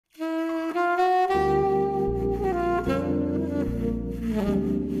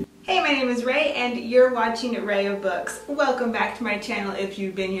My name is Ray and you're watching Ray of Books. Welcome back to my channel if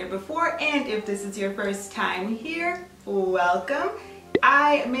you've been here before, and if this is your first time here, welcome.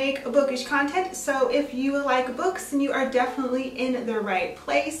 I make bookish content, so if you like books, then you are definitely in the right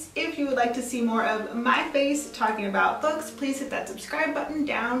place. If you would like to see more of my face talking about books, please hit that subscribe button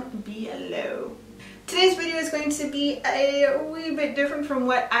down below. Today's video is going to be a wee bit different from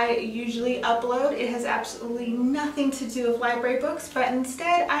what I usually upload. It has absolutely nothing to do with library books, but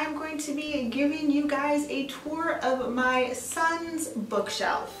instead I'm going to be giving you guys a tour of my son's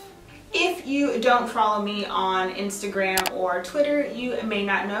bookshelf. If you don't follow me on Instagram or Twitter, you may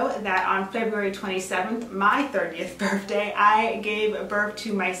not know that on February 27th, my 30th birthday, I gave birth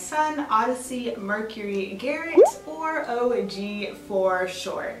to my son, Odyssey Mercury Garrett, or OG for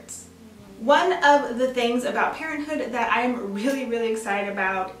short. One of the things about parenthood that I'm really excited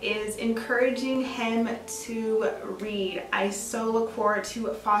about is encouraging him to read. I so look forward to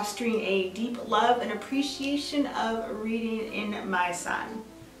fostering a deep love and appreciation of reading in my son.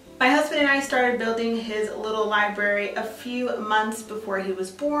 My husband and I started building his little library a few months before he was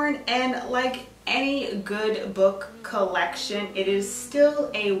born, and like any good book collection, it is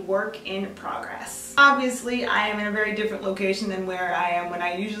still a work in progress. Obviously, I am in a very different location than where I am when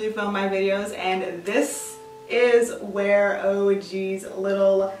I usually film my videos, and this is where OG's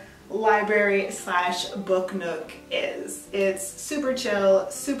little library slash book nook is. It's super chill,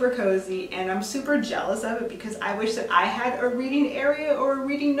 super cozy, and I'm super jealous of it because I wish that I had a reading area or a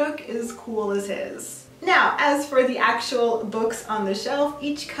reading nook as cool as his. Now, as for the actual books on the shelf,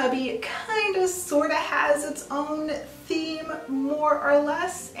 each cubby kind of sort of has its own theme, more or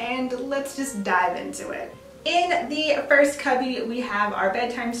less, and let's just dive into it. In the first cubby, we have our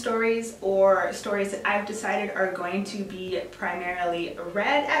bedtime stories, or stories that I've decided are going to be primarily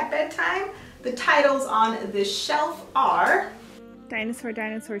read at bedtime. The titles on this shelf are Dinosaur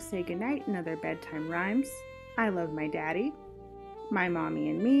Dinosaurs Say Goodnight and Other Bedtime Rhymes, I Love My Daddy, My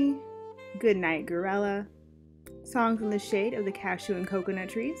Mommy and Me, Goodnight Gorilla, Songs in the Shade of the Cashew and Coconut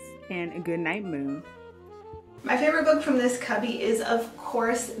Trees, and Goodnight Moon. My favorite book from this cubby is, of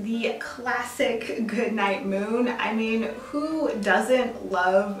course, the classic Goodnight Moon. I mean, who doesn't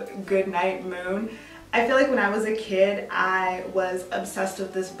love Goodnight Moon? I feel like when I was a kid, I was obsessed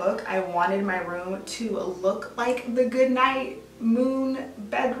with this book. I wanted my room to look like the Goodnight Moon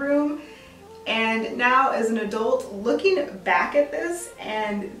bedroom. And now as an adult, looking back at this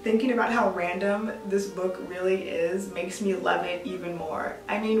and thinking about how random this book really is makes me love it even more.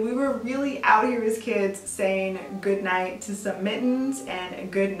 I mean, we were really out here as kids saying goodnight to some mittens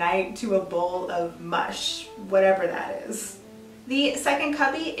and good night to a bowl of mush, whatever that is. The second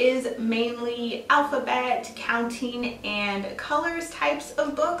cubby is mainly alphabet, counting, and colors types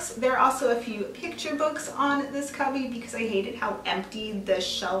of books. There are also a few picture books on this cubby because I hated how empty the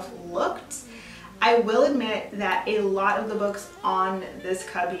shelf looked. I will admit that a lot of the books on this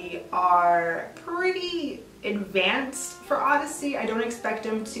cubby are pretty advanced for Odyssey. I don't expect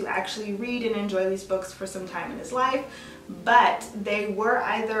him to actually read and enjoy these books for some time in his life, but they were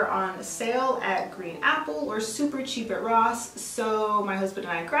either on sale at Green Apple or super cheap at Ross, so my husband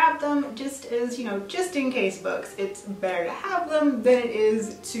and I grabbed them just as, you know, just in case books. It's better to have them than it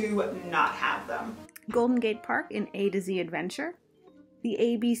is to not have them. Golden Gate Park in A to Z Adventure, The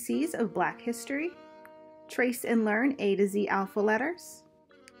ABCs of Black History, Trace and Learn A to Z Alpha Letters,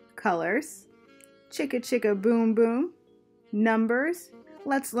 Colors, Chicka Chicka Boom Boom, Numbers,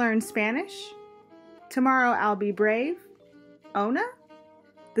 Let's Learn Spanish, Tomorrow I'll Be Brave, Ona,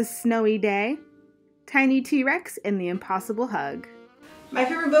 The Snowy Day, Tiny T-Rex, and The Impossible Hug. My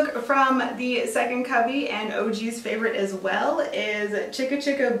favorite book from the second cubby, and OG's favorite as well, is Chicka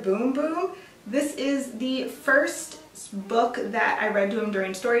Chicka Boom Boom. This is the first book that I read to him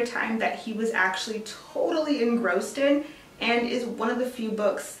during story time that he was actually totally engrossed in, and is one of the few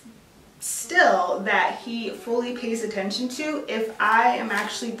books still that he fully pays attention to. If I am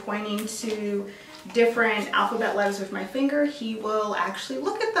actually pointing to different alphabet letters with my finger, he will actually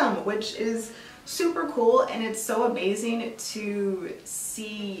look at them, which is super cool, and it's so amazing to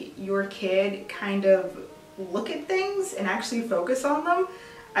see your kid kind of look at things and actually focus on them.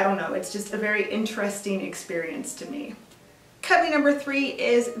 I don't know, it's just a very interesting experience to me. Cubby number 3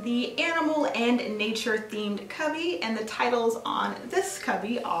 is the animal and nature themed cubby, and the titles on this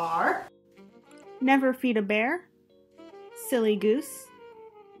cubby are Never Feed a Bear, Silly Goose,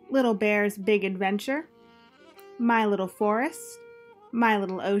 Little Bear's Big Adventure, My Little Forest, My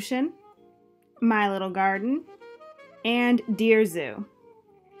Little Ocean, My Little Garden, and Dear Zoo.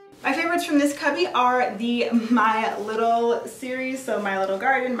 My favorites from this cubby are the My Little series, so My Little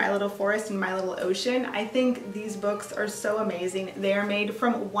Garden, My Little Forest, and My Little Ocean. I think these books are so amazing. They are made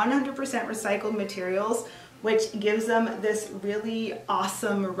from 100% recycled materials, which gives them this really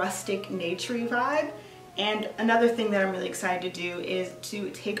awesome rustic naturey vibe. And another thing that I'm really excited to do is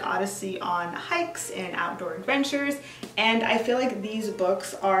to take Odyssey on hikes and outdoor adventures, and I feel like these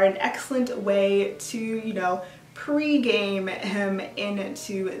books are an excellent way to, you know, pre-game him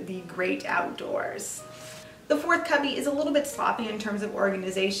into the great outdoors. The fourth cubby is a little bit sloppy in terms of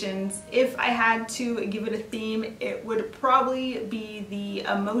organizations. If I had to give it a theme, it would probably be the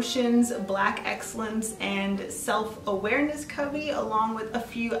Emotions, Black Excellence, and Self-Awareness cubby, along with a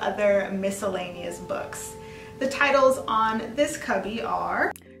few other miscellaneous books. The titles on this cubby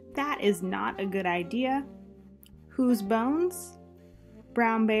are That Is Not a Good Idea, Whose Bones,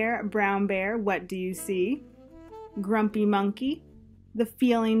 Brown Bear, What Do You See, Grumpy Monkey, The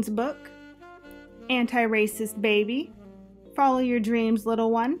Feelings Book, Anti-Racist Baby, Follow Your Dreams,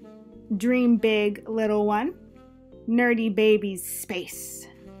 Little One, Dream Big, Little One, Nerdy Baby's Space,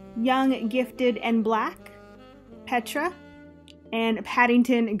 Young, Gifted, and Black, Petra, and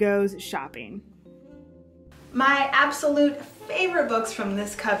Paddington Goes Shopping. My absolute favorite books from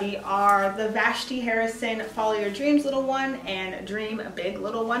this cubby are the Vashti Harrison Follow Your Dreams Little One and Dream Big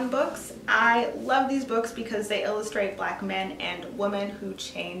Little One books. I love these books because they illustrate Black men and women who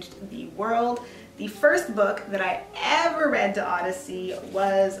changed the world. The first book that I ever read to Odyssey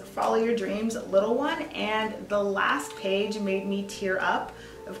was Follow Your Dreams Little One, and the last page made me tear up.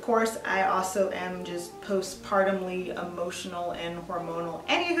 Of course, I also am just postpartumly emotional and hormonal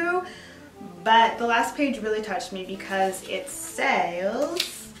anywho, but the last page really touched me because it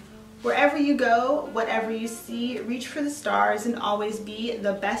says, wherever you go, whatever you see, reach for the stars and always be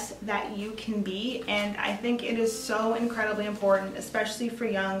the best that you can be. And I think it is so incredibly important, especially for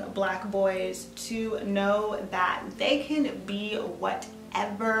young Black boys, to know that they can be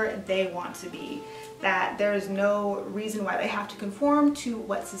whatever they want to be, that there is no reason why they have to conform to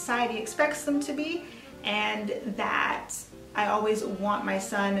what society expects them to be, and that I always want my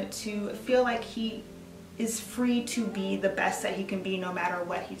son to feel like he is free to be the best that he can be no matter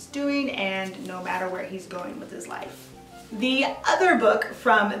what he's doing and no matter where he's going with his life. The other book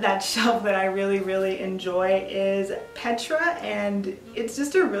from that shelf that I really enjoy is Petra, and it's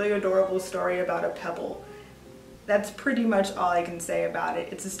just a really adorable story about a pebble. That's pretty much all I can say about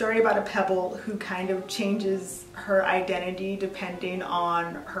it. It's a story about a pebble who kind of changes her identity depending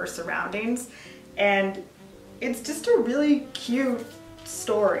on her surroundings, and it's just a really cute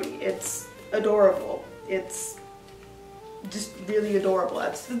story. It's adorable. It's just really adorable.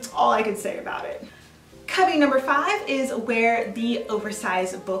 That's all I can say about it. Cubby number 5 is where the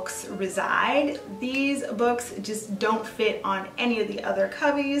oversized books reside. These books just don't fit on any of the other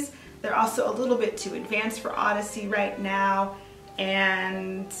cubbies. They're also a little bit too advanced for Odyssey right now,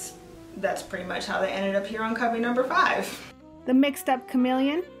 and that's pretty much how they ended up here on cubby number 5. The Mixed Up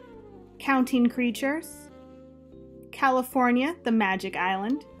Chameleon, Counting Creatures, California, The Magic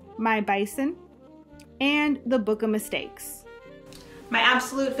Island, My Bison, and The Book of Mistakes. My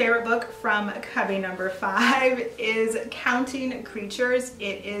absolute favorite book from cubby number 5 is Counting Creatures.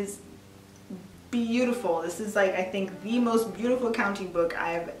 It is beautiful. This is like, I think, the most beautiful counting book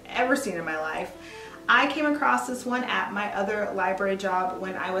I've ever seen in my life. I came across this one at my other library job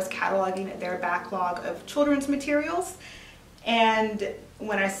when I was cataloging their backlog of children's materials, and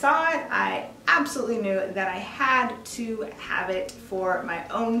when I saw it, I absolutely knew that I had to have it for my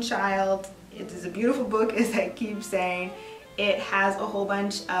own child. It is a beautiful book, as I keep saying. It has a whole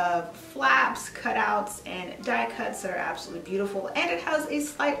bunch of flaps, cutouts, and die cuts that are absolutely beautiful, and it has a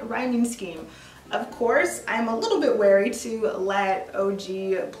slight rhyming scheme. Of course, I'm a little bit wary to let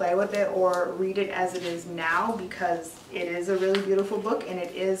OG play with it or read it as it is now, because it is a really beautiful book and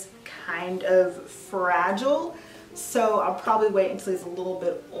it is kind of fragile. So I'll probably wait until he's a little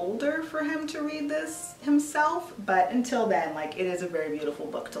bit older for him to read this himself, but until then, like, it is a very beautiful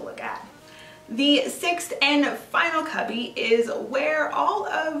book to look at. The 6th and final cubby is where all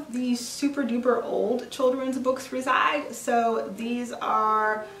of the super duper old children's books reside. So these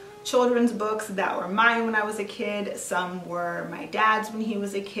are children's books that were mine when I was a kid. Some were my dad's when he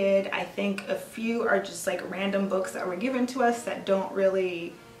was a kid. I think a few are just like random books that were given to us that don't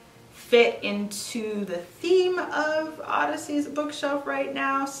really fit into the theme of Odyssey's bookshelf right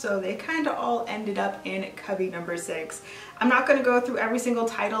now, so they kind of all ended up in cubby number 6. I'm not going to go through every single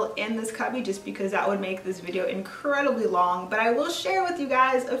title in this cubby just because that would make this video incredibly long, but I will share with you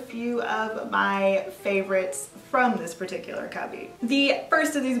guys a few of my favorites from this particular cubby. The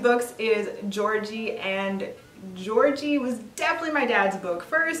first of these books is Georgie and Georgie was definitely my dad's book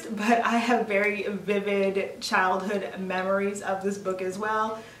first, but I have very vivid childhood memories of this book as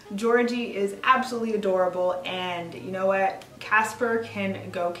well. Georgie is absolutely adorable, and you know what? Casper can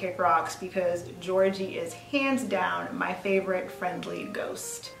go kick rocks because Georgie is hands down my favorite friendly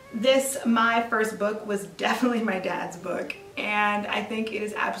ghost. This, my first book, was definitely my dad's book, and I think it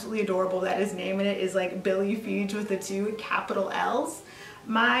is absolutely adorable that his name in it is like Billy Feege with the 2 capital L's.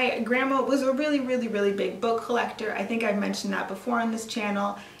 My grandma was a really big book collector. I think I've mentioned that before on this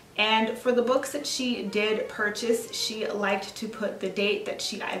channel. And for the books that she did purchase, she liked to put the date that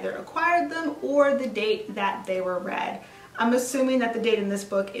she either acquired them or the date that they were read. I'm assuming that the date in this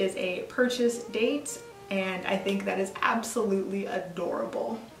book is a purchase date, and I think that is absolutely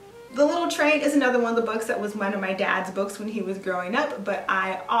adorable. The Little Train is another one of the books that was one of my dad's books when he was growing up, but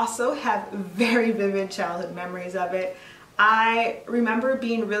I also have very vivid childhood memories of it. I remember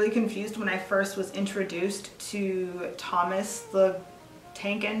being really confused when I first was introduced to Thomas the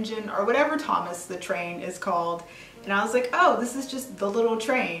Tank Engine, or whatever Thomas the Train is called, and I was like, oh, this is just The Little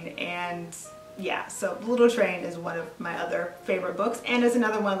Train. And yeah, so The Little Train is one of my other favorite books, and is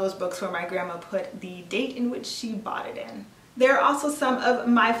another one of those books where my grandma put the date in which she bought it in. There are also some of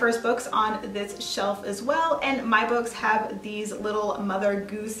my first books on this shelf as well, and my books have these little Mother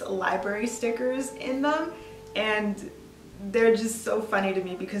Goose library stickers in them, and they're just so funny to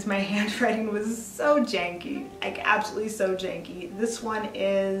me because my handwriting was so janky, like absolutely so janky. This one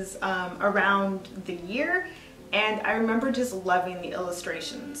is around the year, and I remember just loving the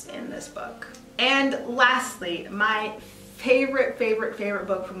illustrations in this book. And lastly, my favorite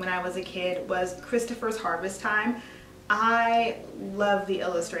book from when I was a kid was Christopher's Harvest Time. I love the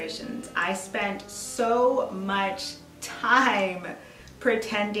illustrations. I spent so much time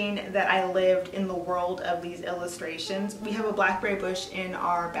pretending that I lived in the world of these illustrations. We have a blackberry bush in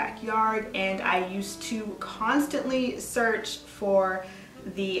our backyard, and I used to constantly search for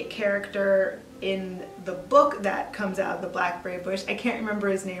the character in the book that comes out of the blackberry bush. I can't remember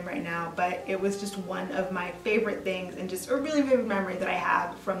his name right now, but it was just one of my favorite things and just a really vivid memory that I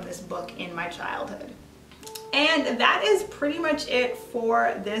have from this book in my childhood. And that is pretty much it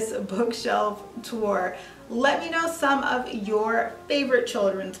for this bookshelf tour. Let me know some of your favorite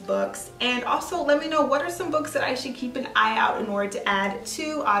children's books, and also let me know what are some books that I should keep an eye out in order to add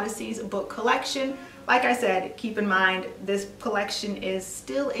to Odyssey's book collection. Like I said, keep in mind this collection is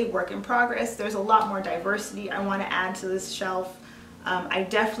still a work in progress. There's a lot more diversity I want to add to this shelf. I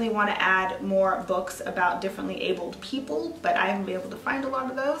definitely want to add more books about differently abled people, but I haven't been able to find a lot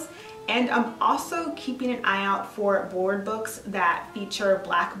of those. And I'm also keeping an eye out for board books that feature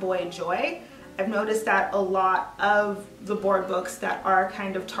Black Boy Joy. I've noticed that a lot of the board books that are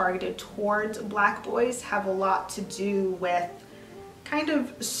kind of targeted towards Black boys have a lot to do with kind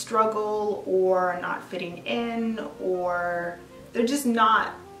of struggle or not fitting in, or they're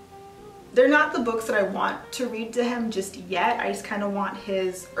not the books that I want to read to him just yet. I just kind of want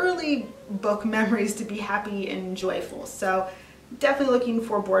his early book memories to be happy and joyful. So definitely looking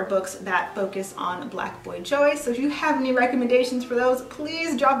for board books that focus on Black Boy Joy. So if you have any recommendations for those,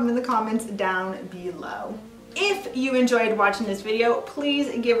 please drop them in the comments down below. If you enjoyed watching this video,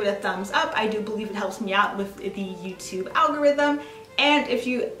 please give it a thumbs up. I do believe it helps me out with the YouTube algorithm. And if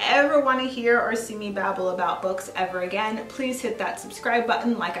you ever want to hear or see me babble about books ever again, please hit that subscribe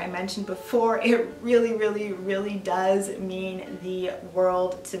button. Like I mentioned before, it really does mean the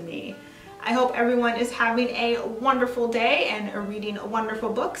world to me. I hope everyone is having a wonderful day and reading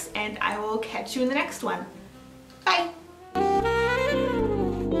wonderful books, and I will catch you in the next one. Bye!